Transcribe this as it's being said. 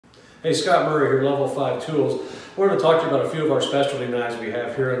Hey, Scott Murray here, Level 5 Tools. We're going to talk to you about a few of our specialty knives we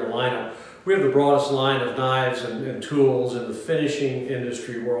have here in the lineup. We have the broadest line of knives and tools in the finishing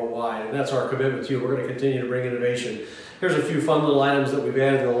industry worldwide, and that's our commitment to you. We're going to continue to bring innovation. Here's a few fun little items that we've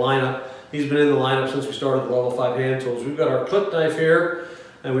added to the lineup. These have been in the lineup since we started the Level 5 hand tools. We've got our clip knife here,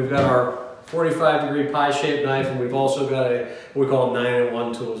 and we've got our 45-degree pie-shaped knife, and we've also got what we call a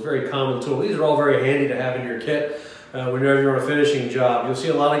 9-in-1 tool. It's a very common tool. These are all very handy to have in your kit. Whenever you're on a finishing job, you'll see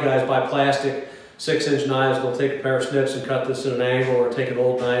a lot of guys buy plastic 6-inch knives. They'll take a pair of snips and cut this at an angle, or take an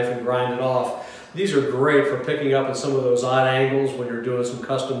old knife and grind it off. These are great for picking up at some of those odd angles when you're doing some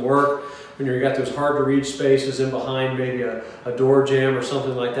custom work, when you've got those hard to reach spaces in behind maybe a door jamb or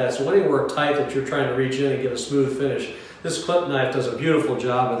something like that. So when you work tight that you're trying to reach in and get a smooth finish, this clip knife does a beautiful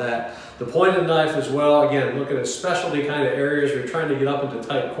job of that. The pointed knife as well, again, looking at specialty kind of areas where you're trying to get up into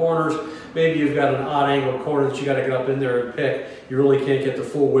tight corners. Maybe you've got an odd angle corner that you got to get up in there and pick. You really can't get the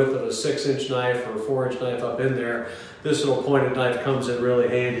full width of a 6-inch knife or a 4-inch knife up in there. This little pointed knife comes in really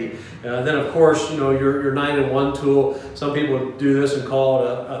handy. Then of course, you know, your 9-in-1 tool, some people do this and call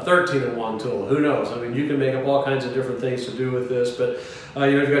it a 13-in-1 tool. Who knows? I mean, you can make up all kinds of different things to do with this, but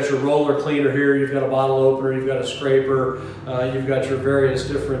you know, you've got your roller cleaner here, you've got a bottle opener, you've got a scraper, you've got your various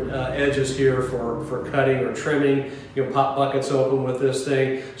different edges here for cutting or trimming. You can pop buckets open with this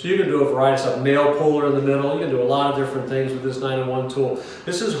thing. So you can do a variety of stuff. Nail puller in the middle. You can do a lot of different things with this 9-in-1 tool.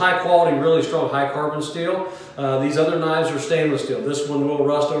 This is high quality, really strong high carbon steel. These other knives are stainless steel. This one will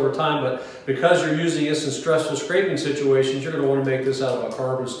rust over time, but because you're using this in stressful scraping situations, you're going to want to make this out of a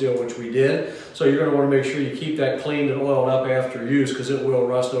carbon steel, which we did. So you're going to want to make sure you keep that cleaned and oiled up after use, because it will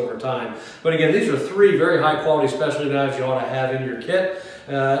rust over time. But again, these are 3 very high quality specialty knives you ought to have in your kit.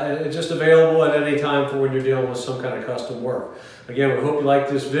 It's just available at any time for when you're dealing with some kind of custom work. Again, we hope you like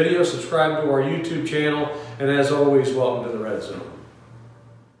this video. Subscribe to our YouTube channel, and as always, welcome to the Red Zone.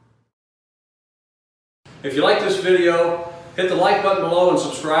 If you like this video, hit the like button below and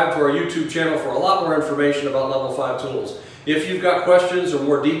subscribe to our YouTube channel for a lot more information about Level 5 Tools. If you've got questions or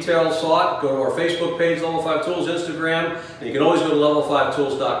more details sought, go to our Facebook page, Level 5 Tools, Instagram, and you can always go to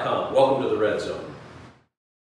level5tools.com. Welcome to the Red Zone.